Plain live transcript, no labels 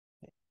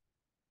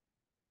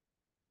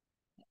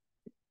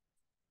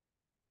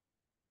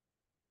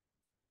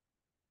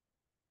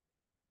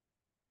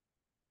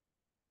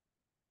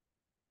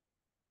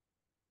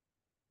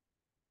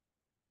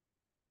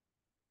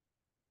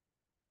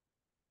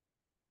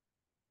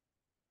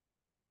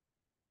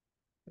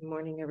Good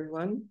morning,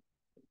 everyone.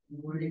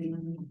 Good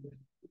morning.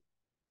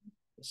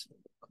 Here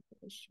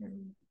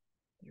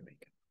we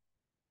go.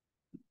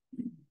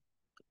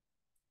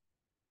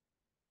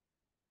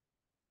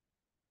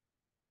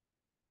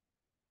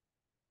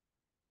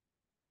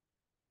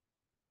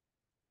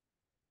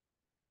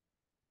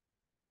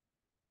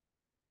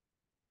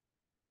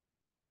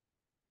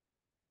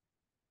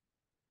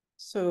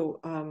 So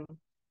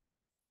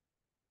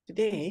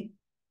today,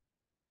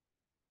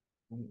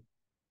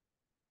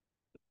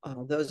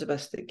 those of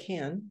us that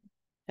can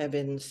have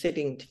been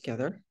sitting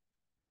together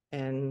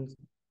and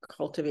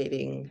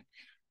cultivating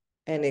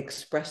and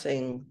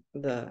expressing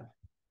the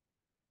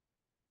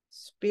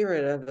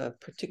spirit of a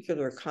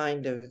particular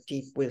kind of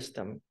deep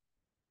wisdom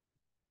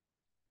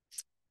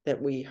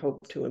that we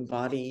hope to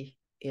embody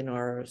in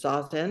our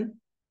zazen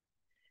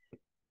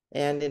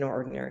and in our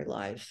ordinary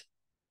lives.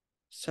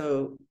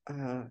 So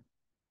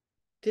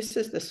this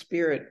is the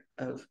spirit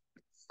of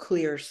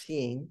clear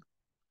seeing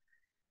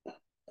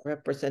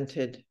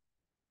represented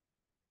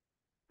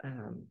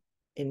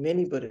in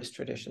many Buddhist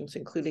traditions,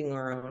 including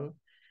our own,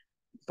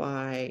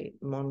 by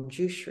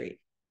Manjushri,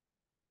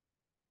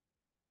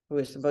 who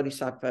is the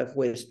Bodhisattva of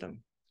wisdom.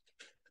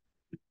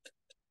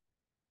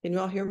 Can you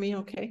all hear me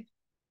okay?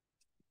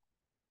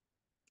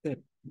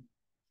 Good.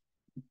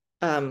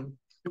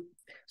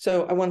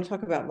 So I want to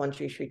talk about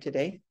Manjushri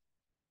today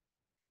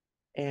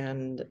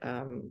and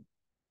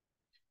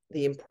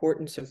the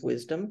importance of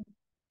wisdom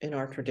in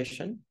our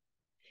tradition.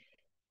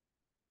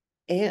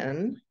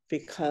 And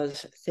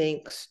because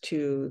thanks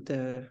to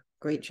the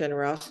great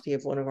generosity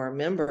of one of our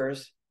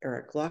members,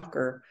 Eric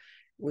Locker,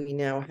 we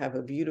now have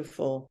a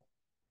beautiful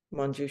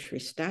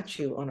Manjushri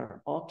statue on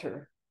our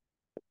altar.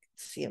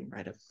 See him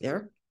right up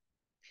there.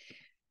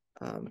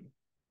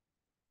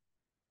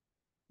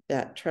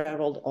 That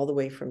traveled all the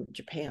way from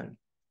Japan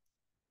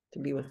to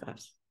be with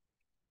us.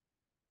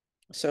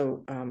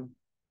 So,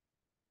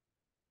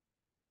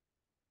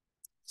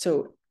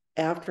 so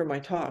after my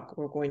talk,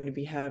 we're going to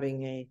be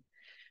having a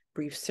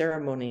brief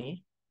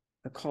ceremony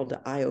called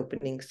the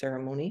eye-opening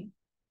ceremony.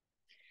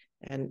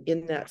 And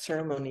in that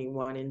ceremony,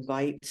 one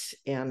invites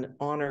and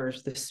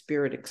honors the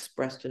spirit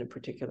expressed in a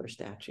particular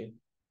statue.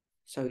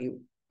 So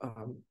you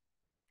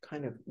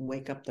kind of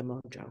wake up the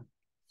mojo.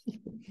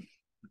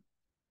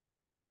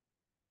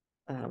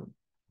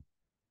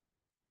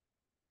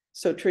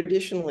 So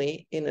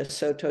traditionally, in a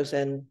Soto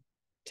Zen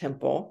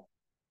temple,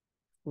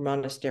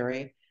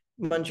 monastery,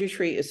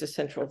 Manjushri is a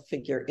central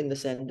figure in the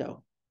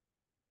Zendo.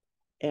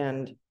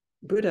 And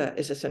Buddha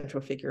is a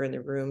central figure in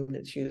the room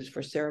that's used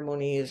for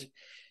ceremonies,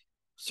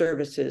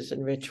 services,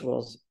 and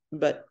rituals.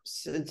 But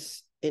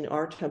since in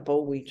our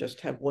temple, we just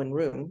have one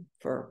room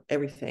for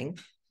everything,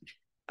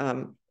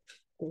 Buddha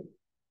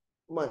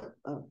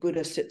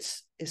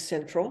is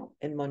central,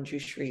 and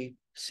Manjushri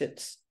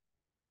sits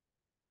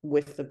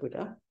with the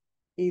Buddha,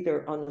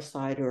 either on the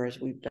side or as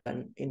we've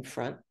done in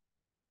front.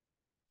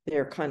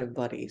 They're kind of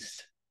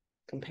buddies,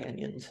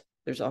 companions.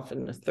 There's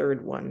often a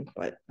third one,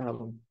 but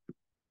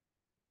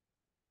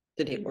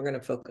today we're going to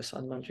focus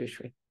on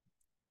Manjushri.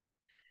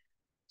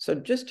 So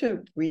just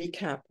to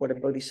recap what a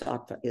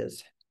bodhisattva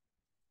is,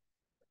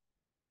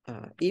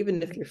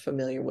 even if you're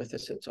familiar with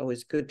this, it's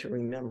always good to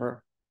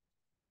remember.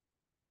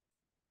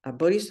 A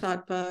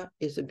bodhisattva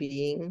is a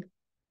being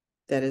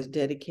that is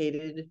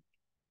dedicated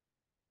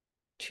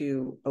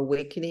to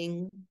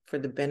awakening for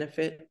the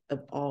benefit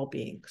of all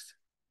beings.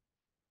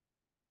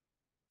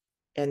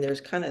 And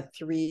there's kind of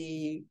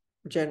three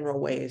general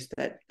ways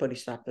that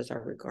bodhisattvas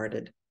are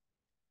regarded.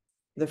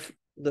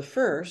 The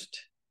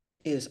first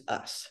is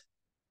us,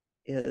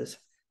 is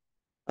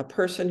a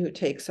person who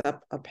takes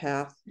up the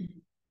path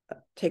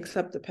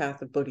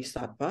of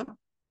bodhisattva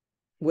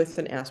with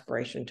an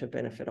aspiration to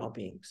benefit all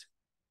beings.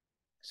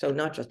 So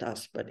not just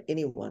us, but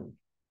anyone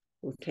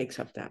who takes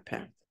up that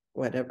path,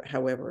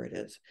 however it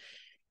is.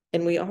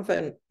 And we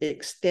often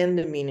extend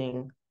the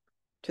meaning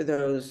to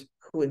those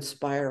who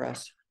inspire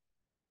us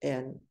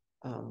and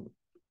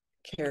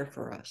care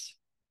for us,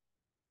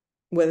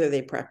 whether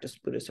they practice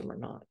Buddhism or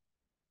not.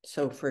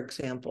 So, for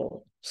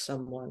example,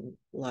 someone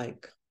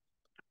like,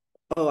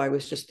 I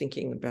was just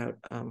thinking about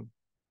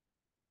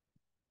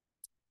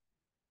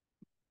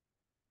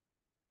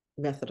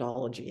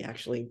methodology,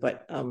 actually,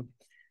 but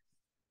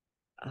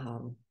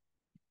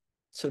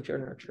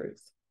Sojourner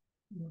Truth,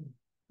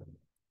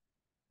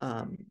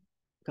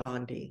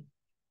 Gandhi,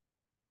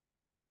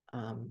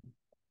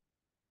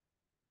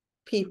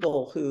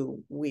 people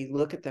who we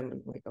look at them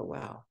and we go,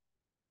 wow,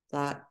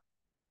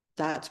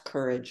 that's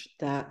courage,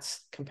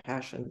 that's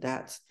compassion,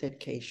 that's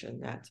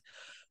dedication,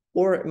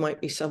 or it might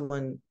be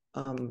someone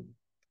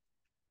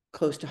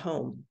close to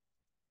home,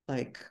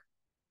 like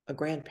a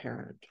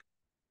grandparent,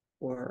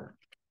 or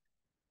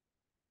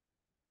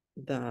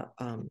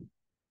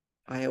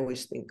I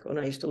always think, when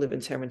I used to live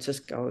in San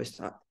Francisco, I always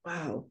thought,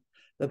 wow,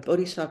 the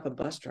Bodhisattva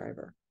bus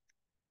driver,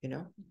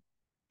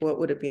 what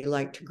would it be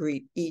like to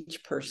greet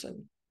each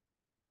person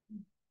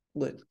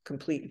with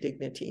complete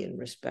dignity and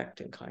respect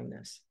and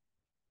kindness?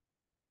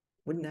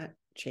 Wouldn't that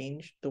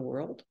change the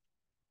world?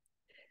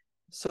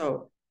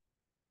 So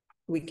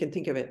we can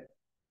think of it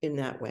in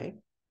that way.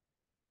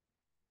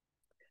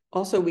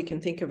 Also, we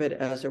can think of it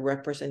as a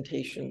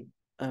representation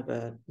of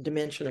a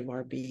dimension of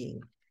our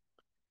being.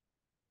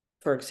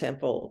 For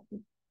example,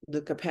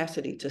 the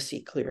capacity to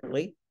see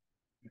clearly,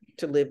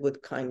 to live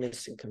with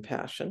kindness and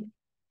compassion,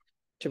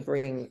 to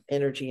bring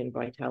energy and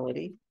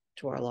vitality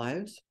to our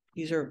lives.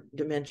 These are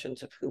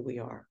dimensions of who we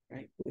are,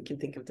 right? We can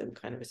think of them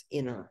kind of as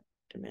inner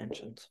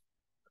dimensions.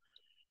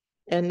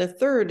 And the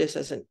third is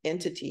as an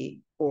entity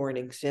or an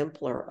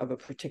exemplar of a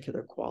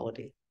particular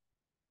quality.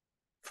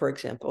 For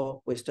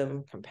example,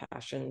 wisdom,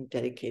 compassion,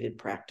 dedicated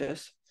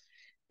practice,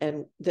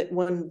 and that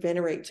one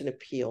venerates and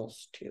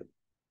appeals to.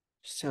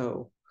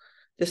 So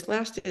this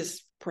last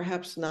is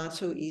perhaps not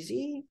so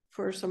easy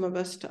for some of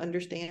us to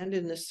understand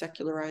in this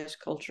secularized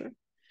culture.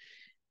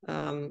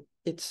 But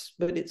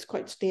it's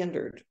quite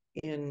standard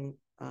in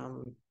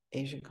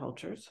Asian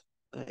cultures,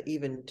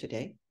 even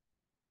today.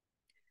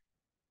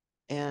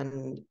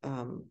 And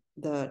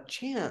the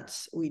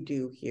chants we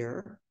do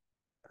here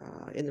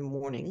in the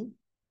morning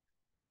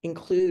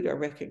include a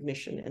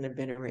recognition and a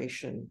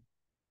veneration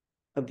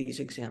of these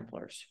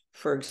exemplars.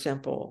 For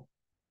example,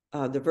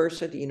 the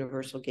verse of the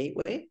Universal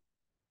Gateway,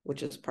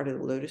 which is part of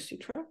the Lotus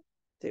Sutra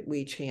that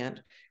we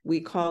chant, we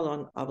call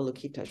on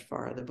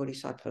Avalokiteshvara, the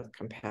Bodhisattva of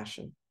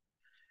compassion,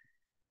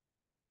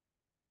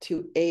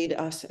 to aid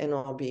us and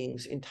all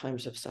beings in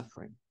times of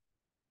suffering,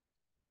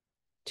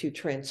 to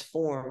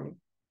transform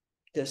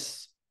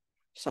this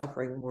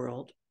suffering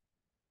world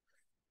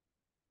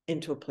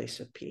into a place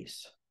of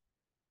peace,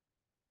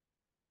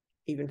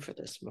 even for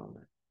this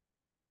moment.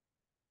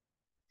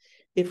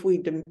 If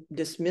we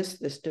dismiss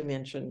this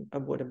dimension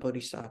of what a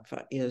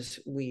bodhisattva is,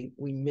 we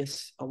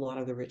miss a lot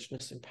of the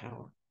richness and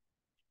power.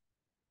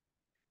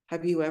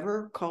 Have you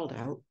ever called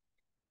out?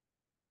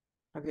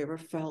 Have you ever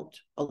felt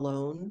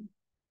alone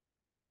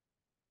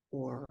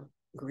or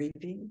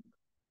grieving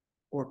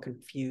or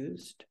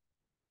confused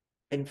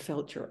and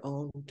felt your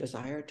own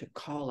desire to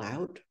call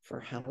out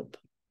for help?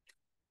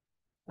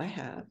 I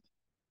have.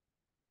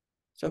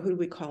 So who do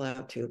we call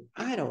out to?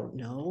 I don't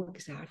know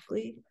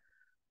exactly,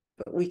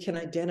 but we can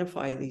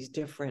identify these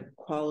different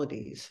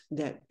qualities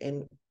that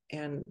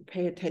and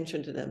pay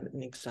attention to them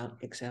in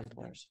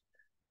exemplars.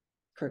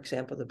 For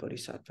example, the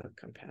Bodhisattva of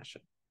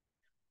compassion.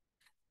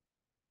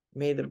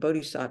 May the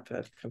Bodhisattva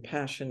of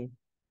compassion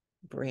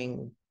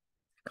bring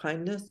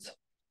kindness.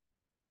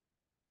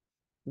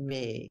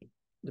 May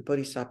the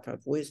Bodhisattva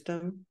of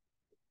wisdom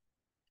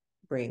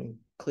bring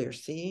clear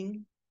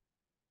seeing.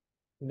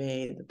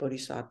 May the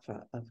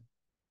Bodhisattva of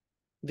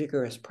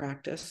vigorous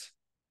practice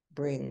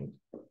bring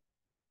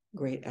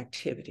great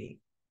activity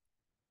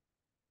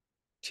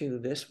to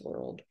this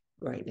world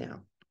right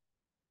now.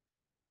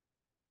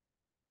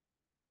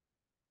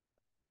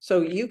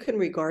 So you can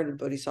regard the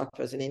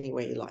bodhisattvas in any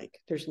way you like.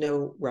 There's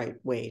no right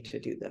way to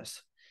do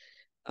this.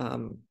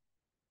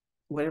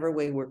 Whatever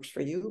way works for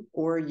you,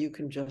 or you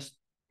can just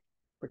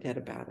forget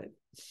about it.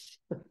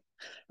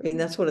 I mean,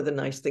 that's one of the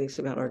nice things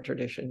about our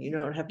tradition. You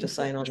don't have to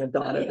sign on the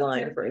dotted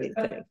line for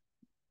anything.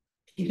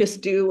 You just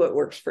do what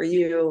works for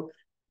you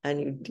and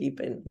you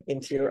deepen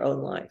into your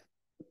own life.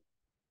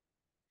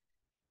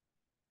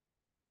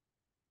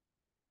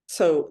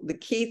 So the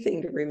key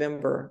thing to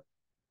remember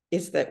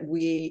is that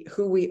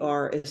who we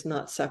are is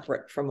not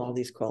separate from all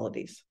these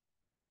qualities,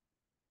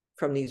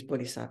 from these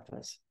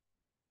bodhisattvas.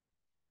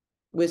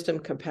 Wisdom,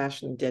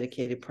 compassion,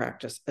 dedicated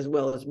practice, as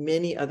well as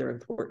many other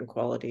important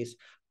qualities,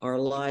 are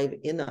alive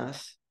in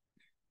us,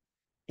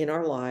 in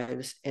our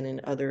lives, and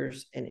in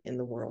others, and in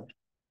the world.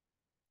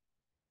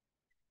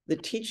 The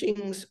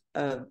teachings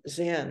of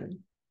Zen,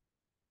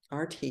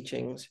 our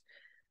teachings,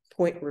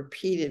 point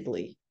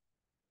repeatedly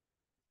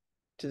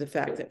to the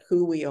fact that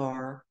who we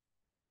are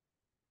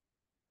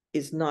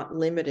is not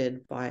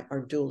limited by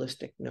our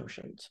dualistic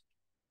notions.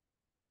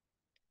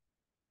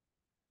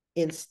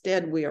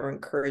 Instead, we are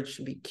encouraged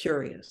to be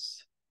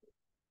curious,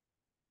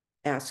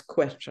 ask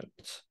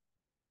questions,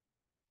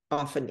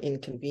 often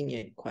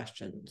inconvenient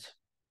questions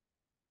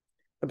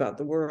about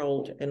the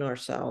world and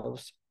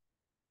ourselves,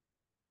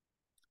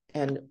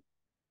 and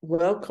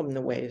welcome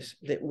the ways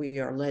that we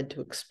are led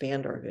to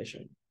expand our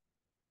vision,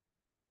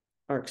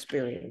 our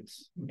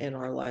experience, and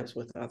our lives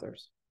with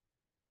others.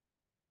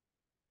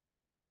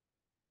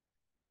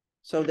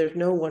 So there's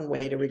no one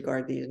way to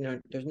regard these.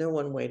 There's no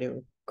one way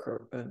to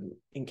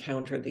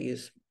encounter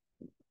these.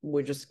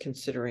 We're just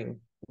considering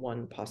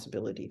one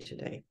possibility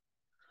today.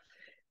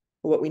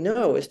 What we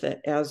know is that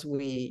as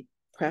we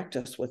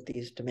practice with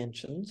these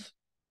dimensions,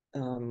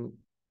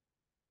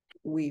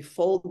 we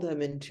fold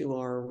them into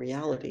our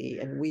reality,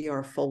 and we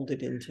are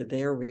folded into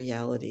their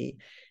reality.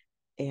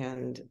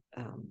 And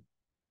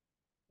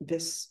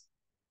this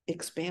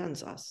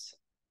expands us,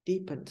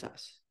 deepens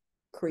us,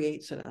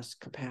 creates in us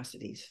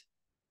capacities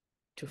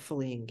to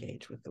fully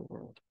engage with the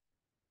world.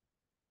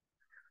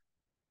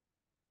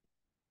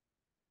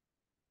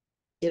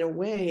 In a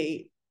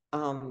way,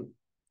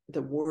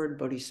 the word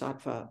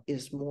bodhisattva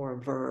is more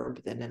a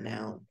verb than a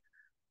noun.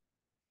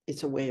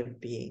 It's a way of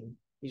being.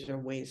 These are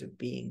ways of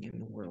being in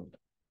the world.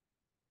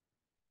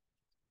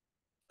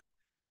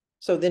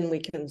 So then we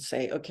can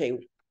say, okay,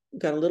 we've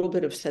got a little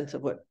bit of sense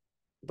of what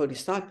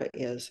Bodhisattva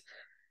is.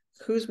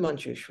 Who's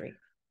Manjushri?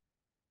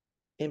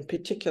 In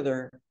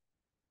particular,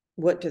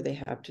 what do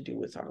they have to do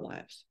with our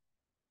lives?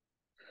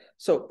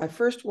 So I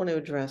first want to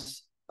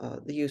address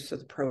the use of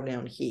the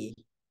pronoun he.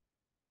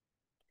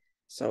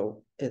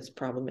 So it's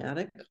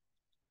problematic,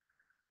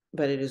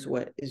 but it is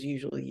what is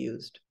usually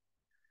used.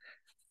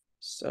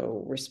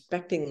 So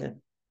respecting the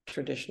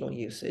traditional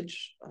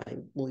usage, I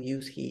will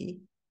use he,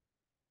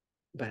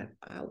 but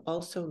I'll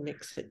also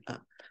mix it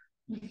up.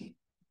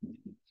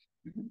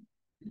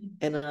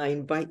 And I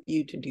invite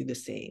you to do the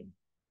same,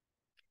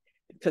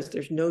 because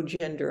there's no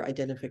gender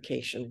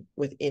identification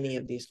with any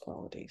of these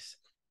qualities,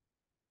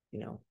 you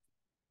know.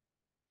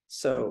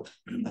 So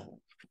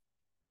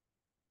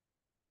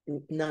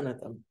none of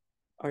them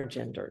are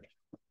gendered.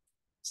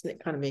 Doesn't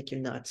it kind of make you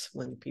nuts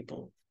when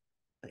people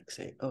like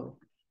say, oh,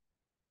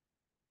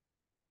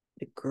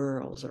 the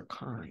girls are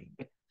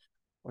kind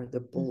or the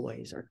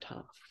boys are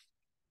tough?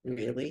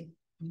 Really?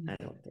 I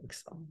don't think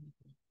so.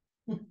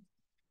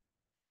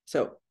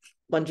 So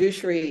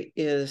Manjushri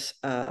is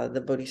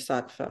the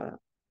Bodhisattva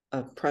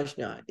of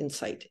prajna,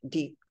 insight,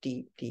 deep,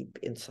 deep, deep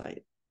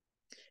insight.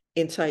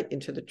 Insight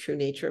into the true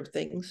nature of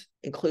things,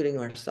 including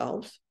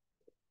ourselves.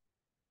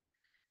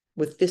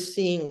 With this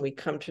seeing, we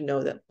come to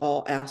know that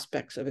all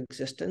aspects of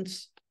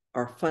existence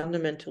are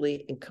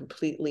fundamentally and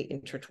completely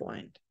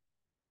intertwined.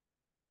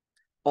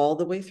 All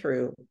the way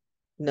through,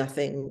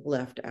 nothing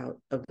left out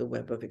of the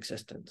web of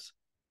existence.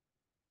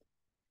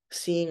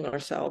 Seeing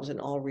ourselves in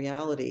all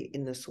reality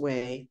in this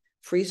way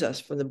frees us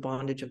from the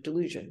bondage of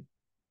delusion,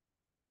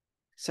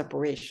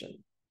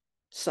 separation,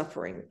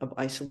 suffering of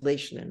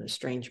isolation and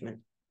estrangement.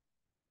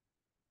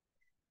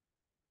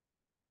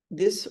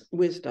 This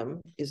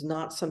wisdom is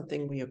not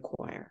something we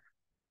acquire.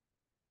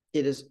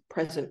 It is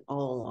present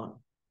all along.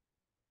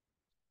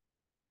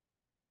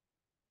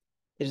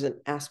 It is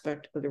an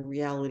aspect of the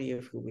reality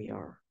of who we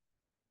are.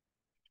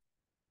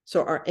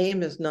 So our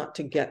aim is not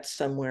to get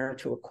somewhere,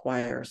 to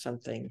acquire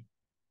something.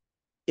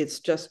 It's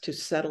just to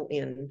settle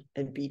in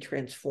and be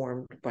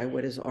transformed by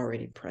what is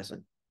already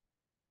present.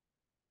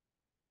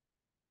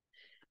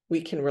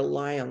 We can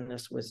rely on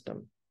this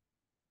wisdom,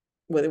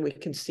 whether we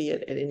can see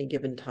it at any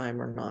given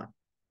time or not.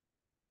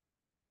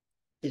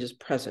 It is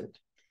present.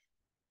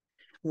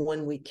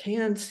 When we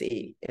can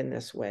see in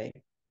this way,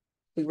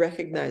 we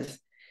recognize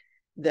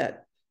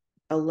that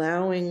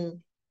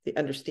allowing the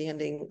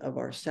understanding of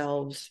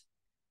ourselves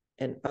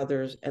and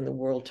others and the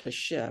world to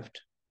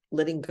shift,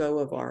 letting go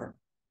of our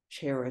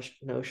cherished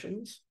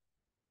notions,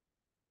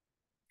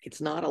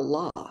 it's not a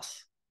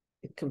loss.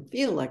 It can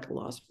feel like a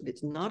loss, but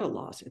it's not a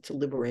loss. It's a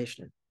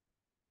liberation.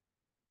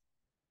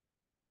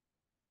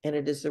 And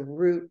it is the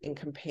root and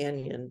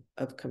companion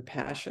of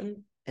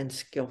compassion and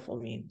skillful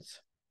means,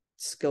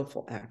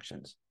 skillful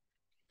actions.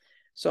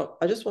 So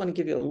I just want to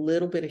give you a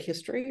little bit of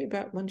history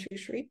about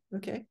Manjushri,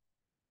 okay?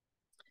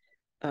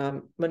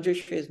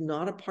 Manjushri is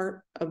not a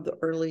part of the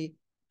early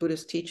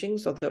Buddhist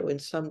teachings, although in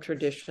some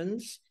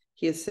traditions,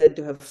 he is said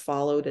to have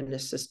followed and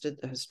assisted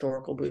the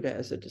historical Buddha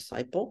as a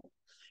disciple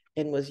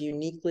and was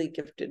uniquely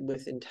gifted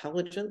with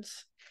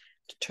intelligence,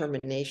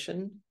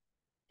 determination,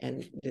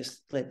 and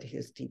this led to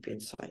his deep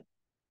insight.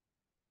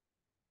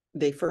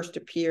 They first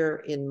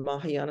appear in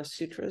Mahayana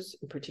sutras,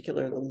 in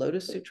particular the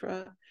Lotus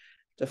Sutra,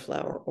 the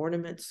Flower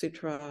Ornament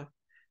Sutra,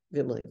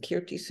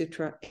 Vimalakirti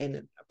Sutra,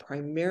 and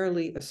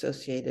primarily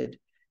associated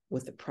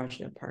with the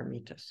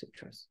Prajnaparamita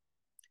Sutras.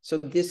 So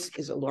this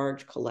is a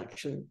large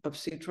collection of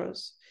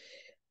sutras,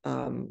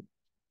 and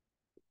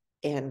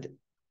it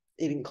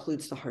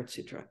includes the Heart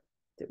Sutra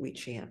that we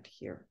chant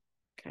here,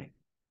 okay?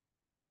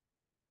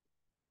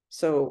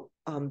 So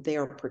they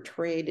are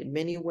portrayed in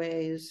many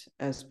ways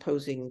as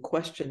posing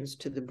questions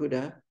to the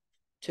Buddha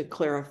to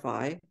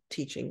clarify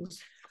teachings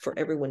for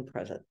everyone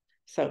present.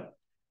 So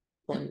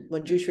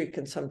Manjushri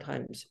can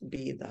sometimes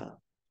be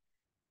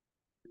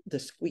the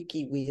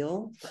squeaky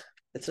wheel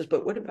that says,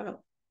 but what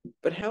about,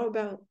 but how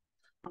about,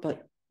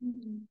 but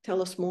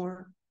tell us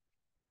more.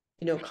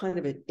 You know, kind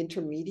of an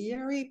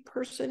intermediary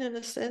person in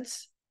a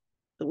sense,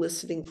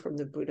 eliciting from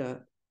the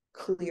Buddha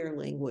clear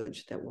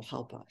language that will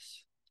help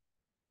us.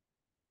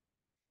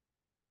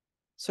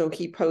 So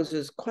he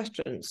poses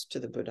questions to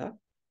the Buddha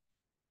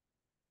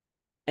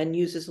and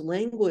uses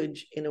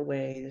language in a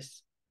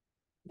ways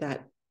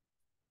that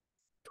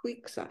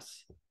tweaks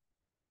us,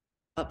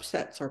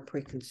 upsets our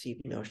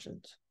preconceived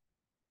notions.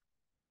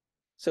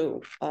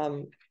 So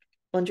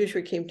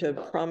Manjushri came to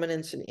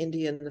prominence in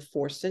India in the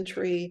 4th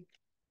century,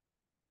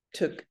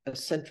 took a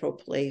central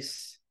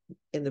place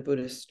in the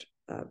Buddhist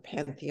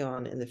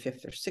pantheon in the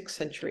 5th or 6th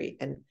century,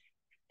 and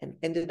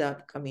ended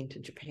up coming to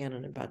Japan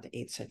in about the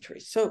 8th century.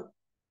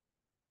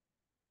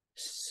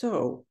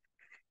 So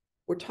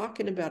we're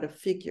talking about a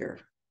figure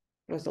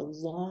who has a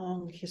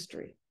long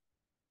history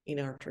in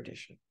our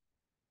tradition.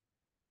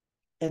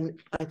 And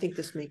I think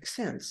this makes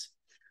sense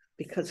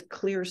because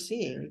clear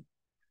seeing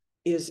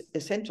is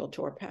essential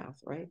to our path,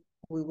 right?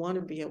 We want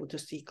to be able to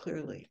see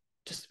clearly,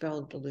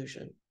 dispel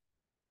delusion,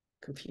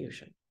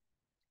 confusion.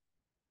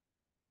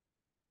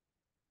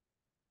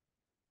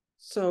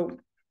 So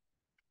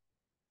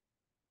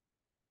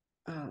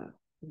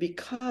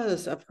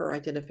because of her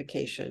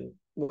identification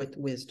with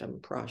wisdom,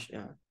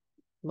 prajna,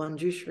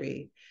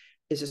 Manjushri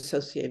is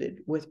associated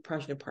with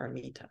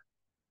Prajnaparamita.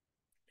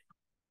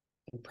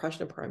 And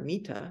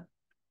Prajnaparamita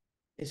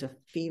is a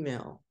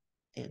female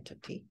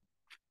entity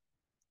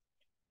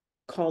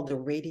called the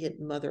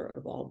radiant mother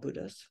of all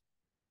Buddhas,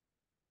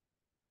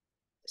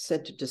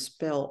 said to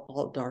dispel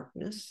all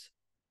darkness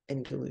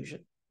and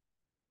delusion,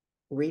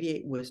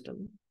 radiate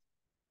wisdom,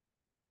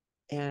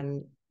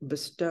 and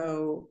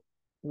bestow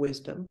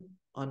wisdom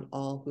on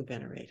all who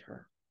venerate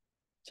her.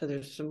 So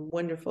there's some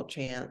wonderful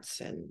chants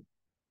and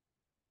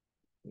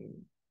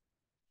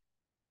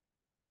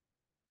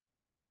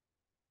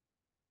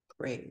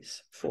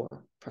praise for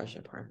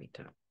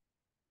Prajnaparamita.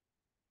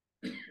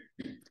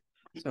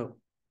 So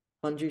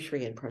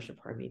Manjushri and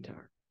Prajnaparamita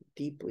are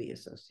deeply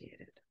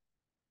associated.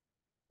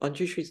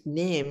 Manjushri's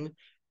name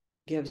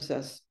gives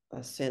us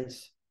a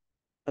sense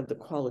of the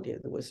quality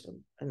of the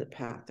wisdom and the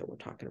path that we're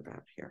talking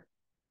about here.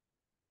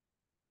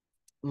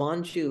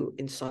 Manju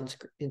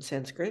in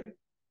Sanskrit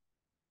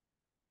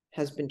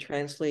has been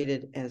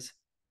translated as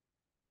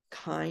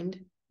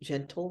kind,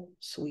 gentle,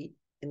 sweet,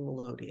 and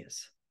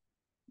melodious.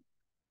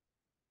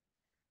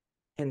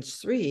 And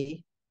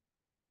Sri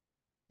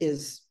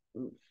is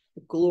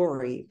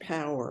glory,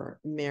 power,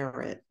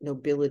 merit,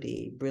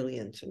 nobility,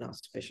 brilliance, and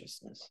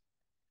auspiciousness.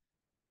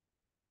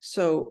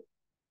 So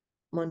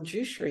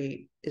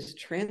Manjushri is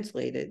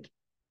translated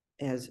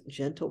as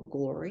gentle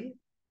glory,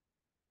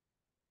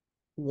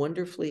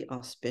 wonderfully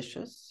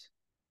auspicious,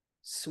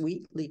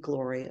 sweetly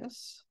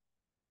glorious,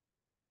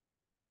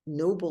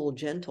 noble,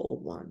 gentle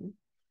one,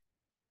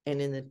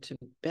 and in the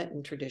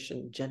Tibetan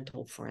tradition,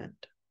 gentle friend.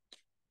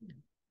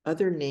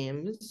 Other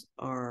names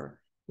are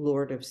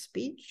Lord of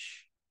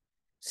Speech,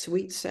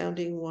 sweet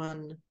sounding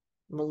one,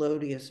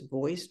 melodious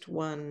voiced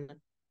one,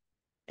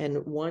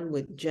 and one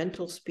with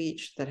gentle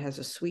speech that has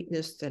a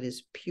sweetness that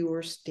is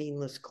pure,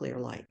 stainless, clear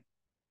light.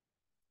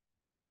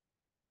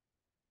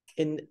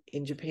 In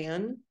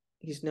Japan,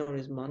 he's known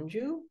as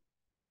Manju,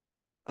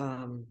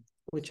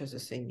 which has the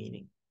same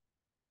meaning.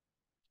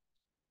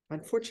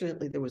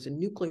 Unfortunately, there was a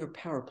nuclear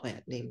power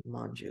plant named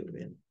Manju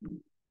in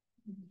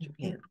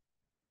Japan.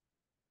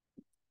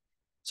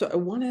 So I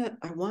want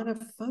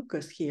to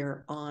focus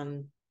here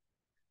on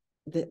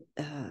the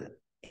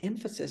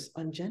emphasis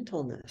on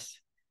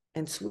gentleness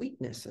and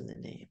sweetness in the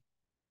name.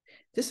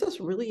 This is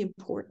really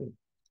important.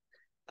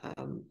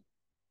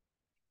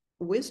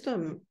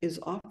 Wisdom is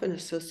often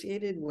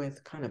associated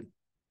with kind of,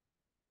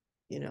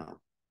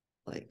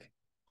 like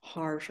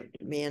harsh or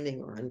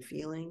demanding or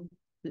unfeeling.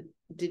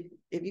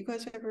 Have you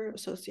guys ever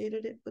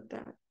associated it with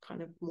that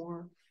kind of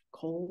more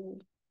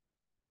cold?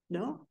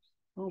 No?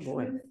 Oh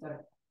boy.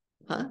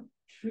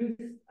 Truth,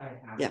 I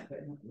have. Yeah.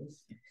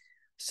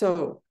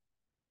 So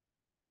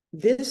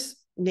this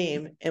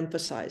name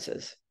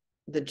emphasizes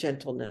the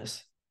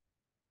gentleness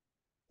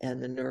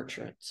and the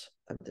nurturance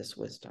of this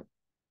wisdom.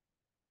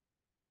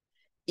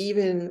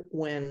 Even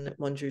when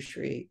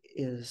Manjushri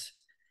is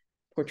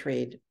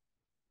portrayed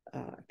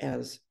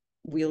as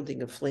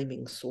wielding a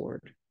flaming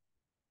sword,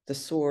 the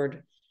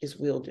sword is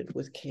wielded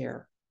with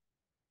care.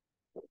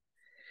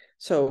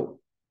 So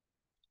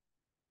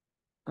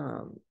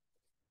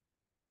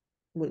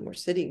when we're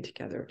sitting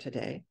together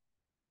today,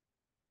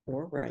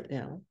 or right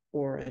now,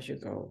 or as you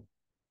go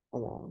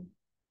along,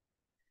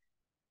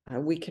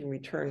 we can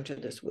return to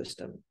this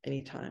wisdom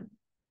anytime,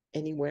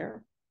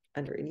 anywhere,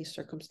 under any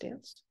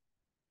circumstance,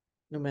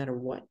 no matter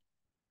what.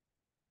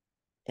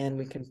 And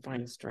we can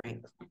find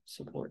strength,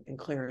 support, and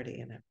clarity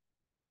in it.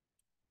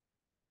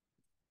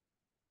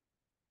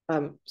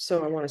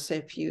 So I want to say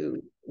a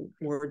few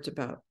words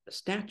about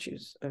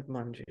statues of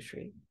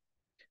Manjushri.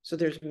 So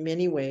there's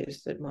many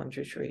ways that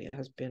Manjushri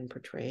has been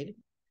portrayed,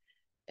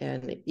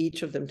 and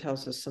each of them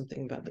tells us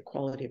something about the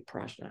quality of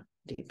prajna,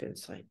 deep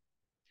insight.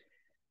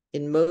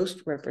 In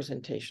most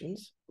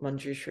representations,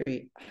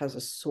 Manjushri has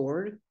a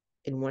sword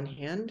in one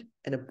hand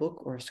and a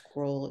book or a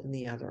scroll in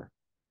the other.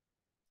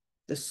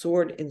 The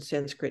sword in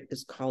Sanskrit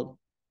is called,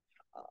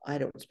 I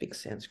don't speak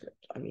Sanskrit.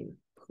 I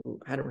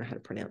don't know how to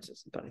pronounce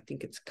this, but I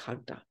think it's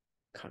khagda.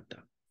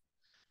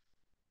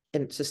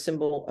 And it's a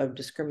symbol of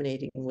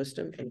discriminating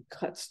wisdom and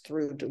cuts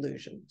through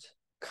delusions,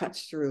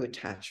 cuts through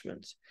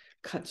attachments,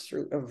 cuts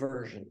through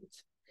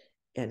aversions,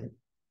 and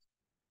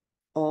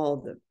all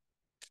the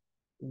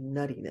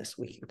nuttiness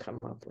we can come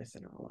up with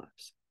in our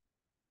lives.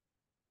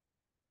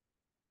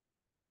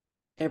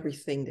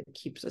 Everything that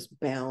keeps us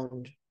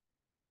bound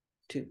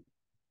to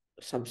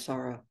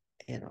samsara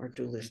and our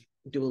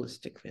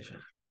dualistic vision.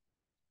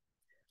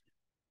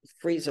 It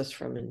frees us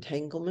from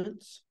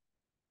entanglements,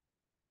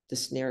 the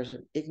snares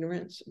of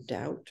ignorance,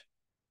 doubt.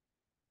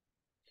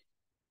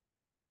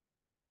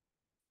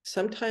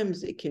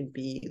 Sometimes it can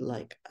be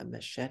like a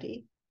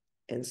machete,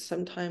 and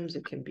sometimes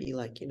it can be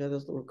like,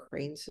 those little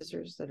crane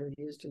scissors that are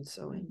used in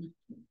sewing.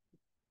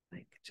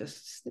 Like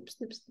just snip,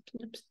 snip, snip,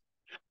 snip.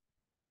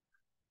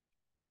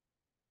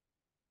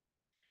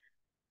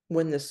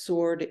 When the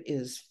sword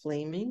is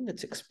flaming,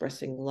 it's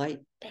expressing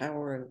light,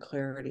 power, and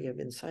clarity of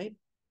insight.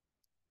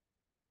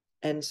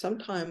 And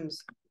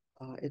sometimes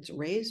it's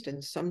raised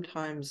and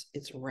sometimes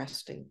it's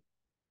resting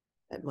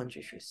at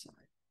Manjushri's side.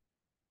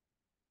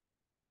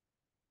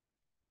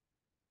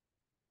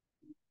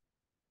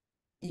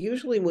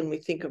 Usually when we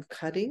think of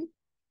cutting,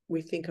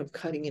 we think of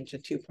cutting into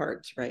two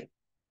parts, right?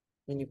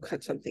 When you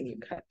cut something, you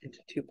cut into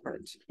two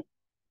parts.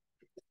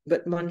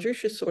 But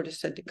Manjushri's sword is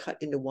said to cut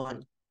into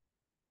one.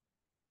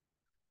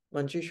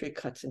 Manjushri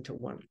cuts into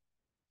one.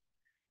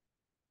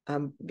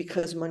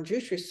 Because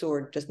Manjushri's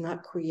sword does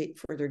not create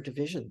further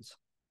divisions.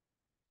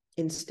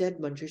 Instead,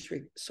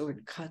 Manjushri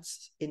sword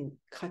cuts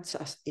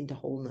us into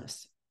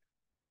wholeness,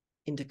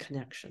 into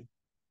connection,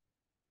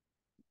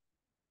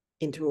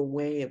 into a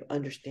way of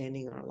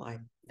understanding our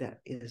life that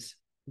is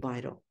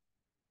vital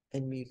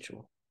and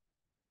mutual.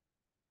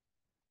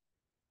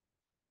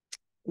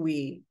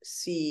 We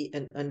see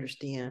and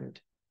understand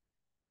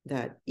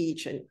that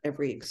each and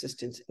every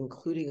existence,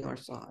 including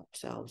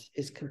ourselves,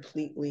 is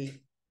completely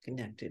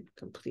connected,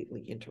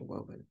 completely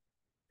interwoven.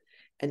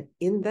 And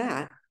in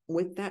that,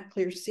 with that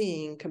clear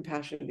seeing,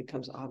 compassion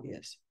becomes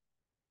obvious.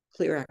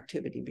 Clear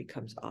activity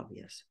becomes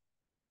obvious.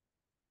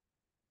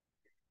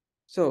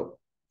 So,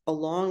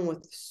 along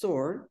with the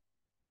sword,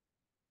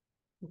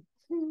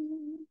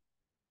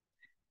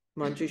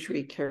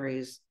 Manjushri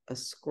carries a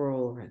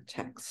scroll or a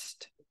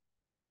text.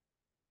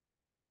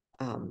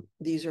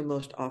 These are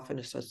most often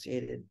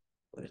associated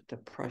with the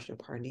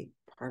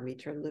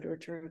Prajnaparamita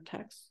literature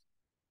text,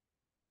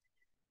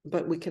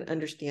 but we can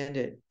understand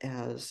it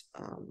as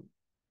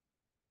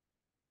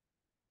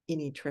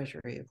any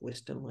treasury of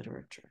wisdom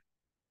literature.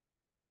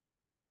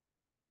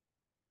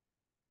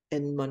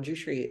 And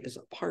Manjushri is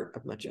a part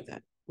of much of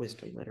that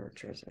wisdom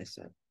literature, as I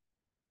said.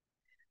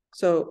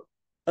 So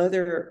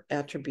other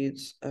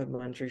attributes of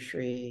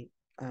Manjushri,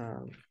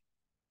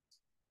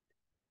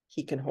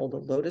 he can hold a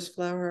lotus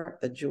flower,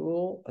 a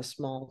jewel, a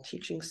small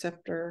teaching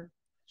scepter.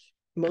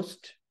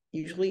 Most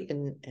usually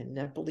in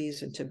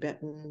Nepalese and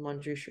Tibetan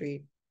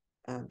Manjushri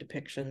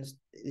depictions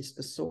is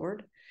the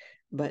sword,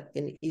 but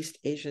in East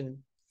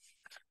Asian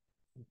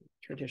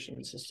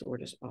traditions, the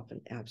sword is often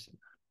absent.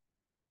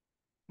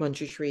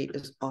 Manjushri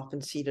is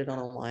often seated on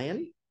a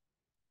lion,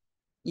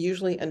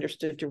 usually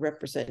understood to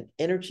represent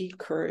energy,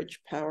 courage,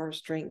 power,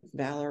 strength,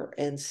 valor,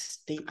 and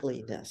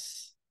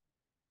stateliness.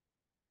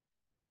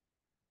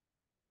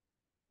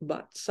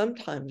 But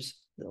sometimes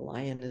the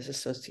lion is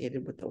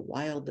associated with the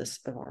wildness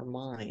of our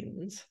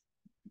minds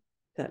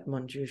that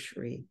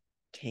Manjushri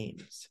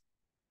tames.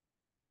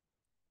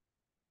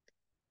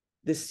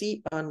 The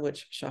seat on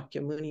which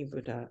Shakyamuni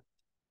Buddha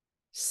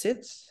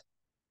sits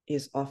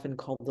is often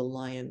called the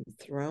lion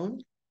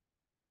throne,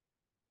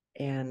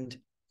 and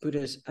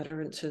Buddha's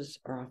utterances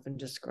are often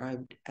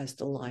described as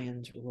the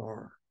lion's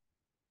roar.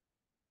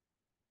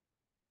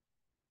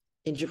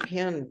 In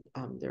Japan,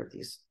 there are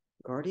these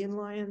guardian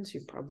lions.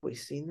 You've probably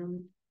seen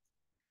them,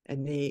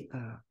 and they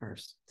are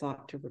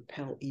thought to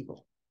repel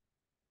evil.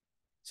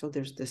 So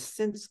there's this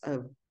sense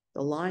of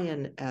the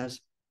lion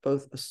as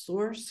both a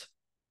source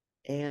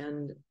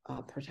and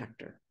a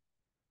protector.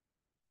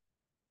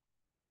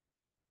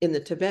 In the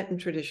Tibetan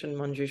tradition,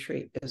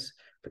 Manjushri is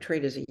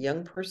portrayed as a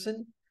young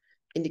person,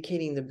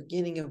 indicating the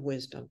beginning of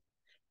wisdom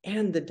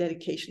and the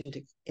dedication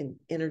and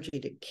energy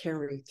to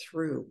carry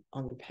through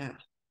on the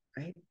path,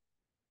 right?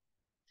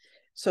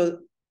 So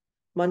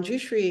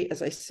Manjushri,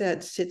 as I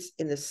said, sits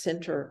in the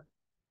center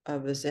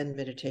of the Zen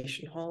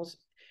meditation halls.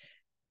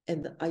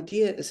 And the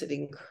idea is it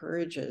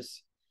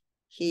encourages,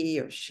 he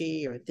or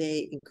she or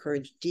they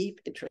encourage deep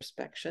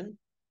introspection,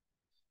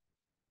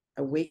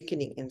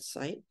 awakening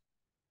insight,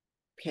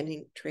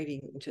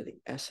 penetrating into the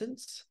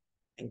essence,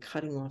 and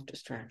cutting off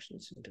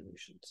distractions and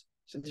delusions.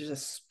 So there's a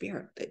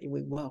spirit that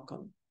we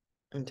welcome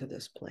into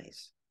this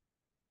place.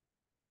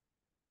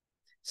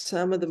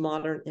 Some of the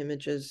modern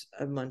images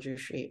of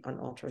Manjushri on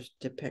altars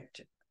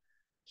depict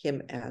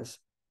him as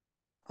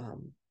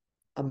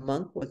a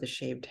monk with a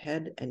shaved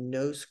head and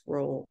no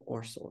scroll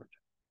or sword,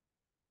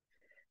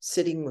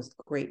 sitting with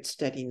great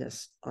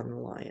steadiness on the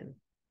lion.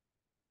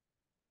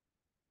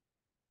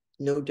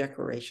 No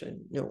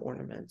decoration, no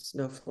ornaments,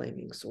 no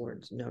flaming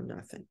swords, no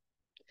nothing.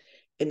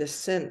 In a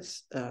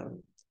sense,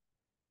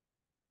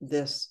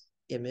 this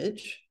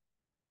image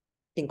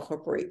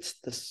incorporates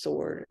the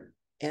sword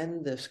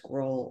and the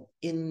scroll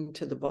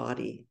into the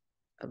body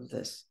of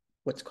this,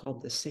 what's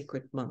called the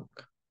sacred monk,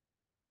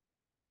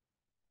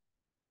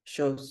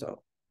 Shoso,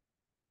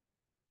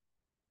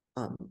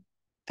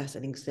 as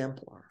an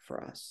exemplar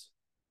for us,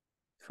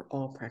 for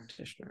all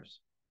practitioners.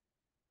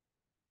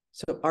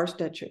 So our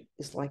statue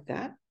is like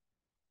that,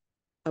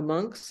 a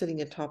monk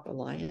sitting atop a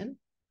lion,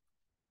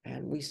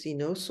 and we see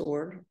no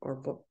sword or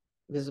book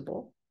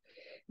visible.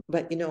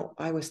 But,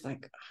 I was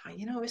like,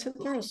 isn't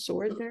there a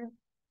sword there?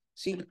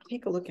 So you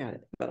take a look at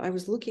it. But I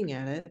was looking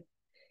at it,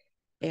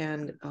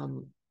 and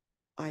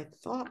I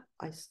thought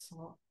I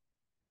saw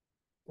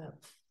the,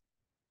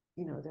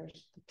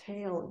 there's the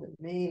tail and the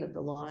mane of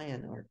the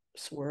lion are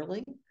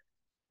swirling.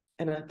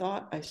 And I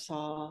thought I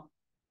saw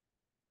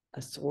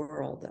a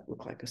swirl that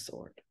looked like a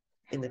sword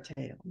in the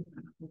tail.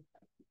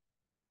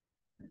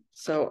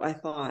 So I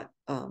thought,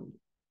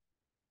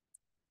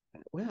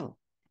 well,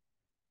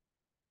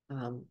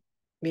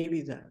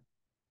 maybe the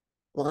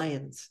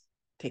lion's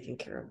taking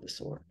care of the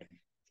sword.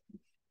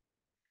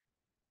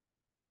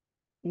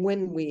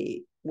 When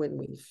we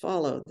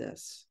follow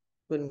this,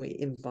 when we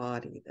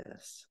embody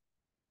this,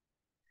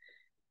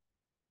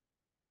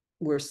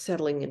 we're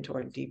settling into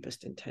our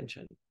deepest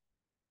intention,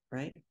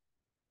 right?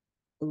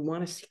 We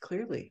want to see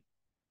clearly.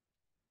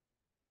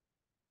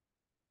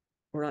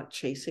 We're not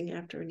chasing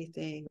after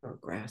anything or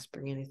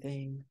grasping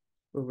anything.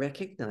 We're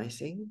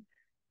recognizing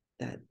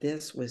that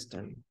this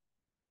wisdom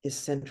is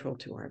central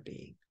to our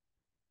being,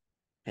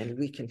 and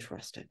we can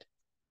trust it.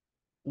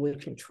 We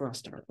can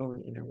trust our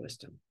own inner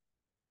wisdom.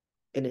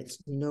 And it's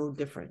no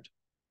different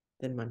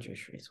than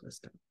Manjushri's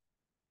wisdom.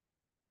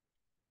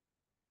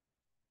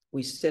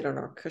 We sit on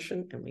our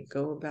cushion and we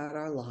go about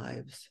our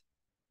lives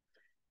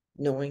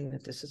knowing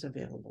that this is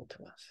available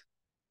to us.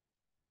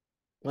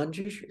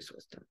 Manjushri's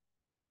wisdom.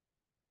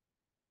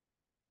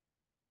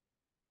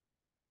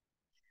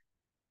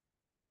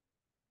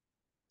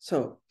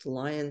 So the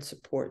lion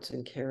supports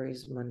and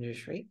carries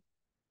Manjushri.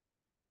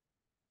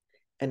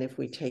 And if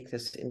we take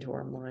this into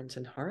our minds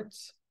and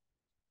hearts,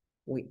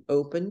 we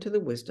open to the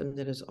wisdom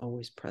that is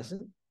always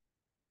present.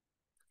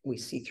 We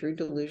see through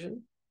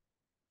delusion,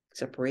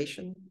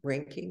 separation,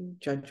 ranking,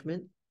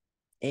 judgment,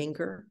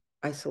 anger,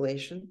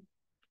 isolation,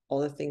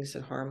 all the things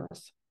that harm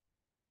us.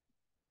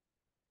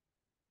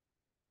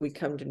 We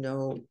come to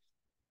know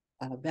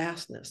a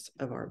vastness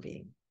of our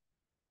being.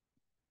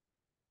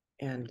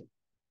 And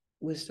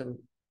wisdom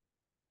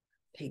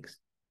takes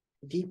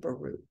deeper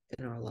root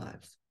in our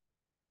lives.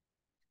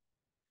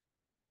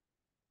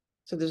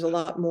 So there's a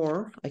lot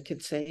more I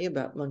could say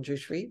about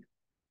Manjushri.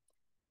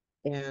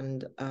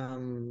 And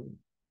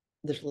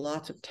there's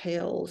lots of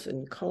tales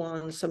and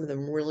koans, some of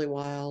them really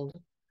wild.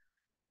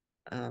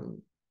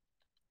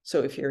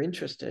 So if you're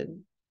interested,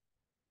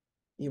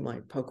 you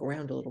might poke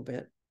around a little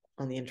bit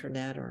on the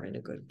internet or in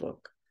a good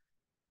book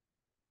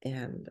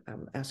and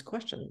ask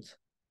questions.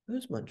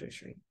 Who's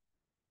Manjushri?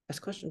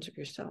 Ask questions of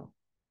yourself.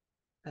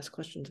 Ask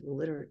questions of the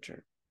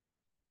literature.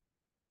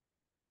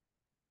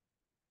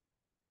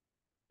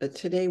 But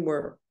today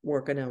we're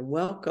going to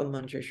welcome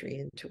Manjushri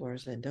into our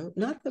Zendo.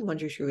 Not that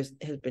Manjushri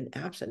has been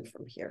absent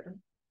from here.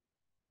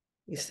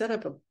 You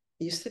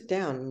sit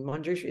down,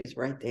 Manjushri is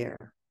right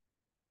there.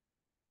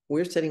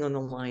 We're sitting on the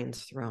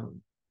lion's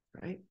throne,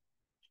 right?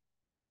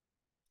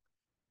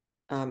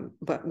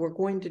 But we're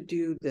going to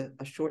do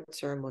a short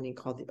ceremony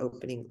called the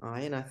opening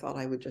eye, and I thought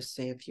I would just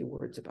say a few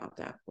words about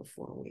that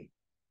before we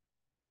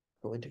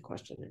go into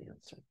question and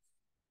answer.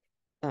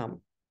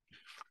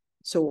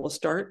 So we'll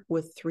start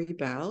with 3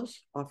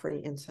 bows,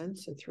 offering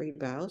incense and 3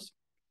 bows,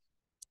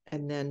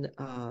 and then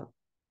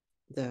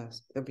there'll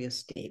be a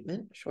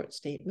short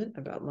statement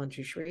about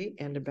Manjushri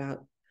and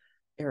about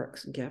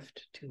Eric's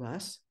gift to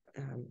us,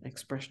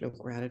 expression of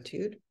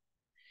gratitude.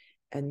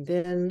 And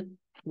then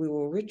we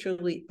will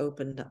ritually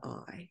open the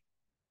eye.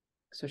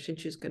 So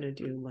Shinshu's going to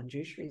do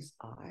Manjushri's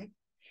eye.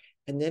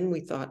 And then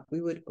we thought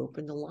we would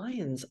open the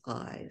lion's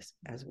eyes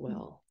as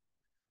well,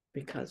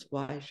 because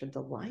why should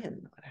the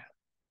lion not have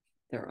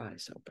their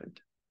eyes opened?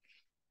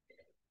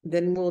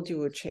 Then we'll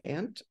do a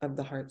chant of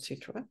the Heart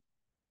Sutra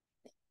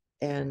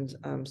and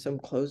some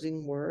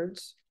closing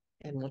words,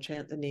 and we'll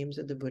chant the names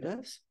of the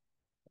Buddhas,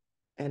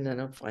 and then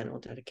a final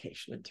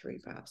dedication and 3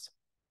 vows.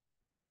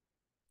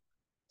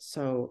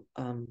 So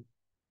I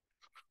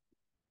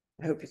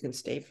hope you can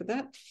stay for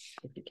that,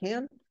 if you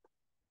can,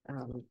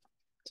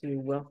 to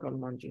welcome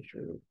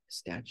Manjushri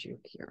statue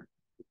here.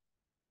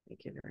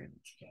 Thank you very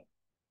much.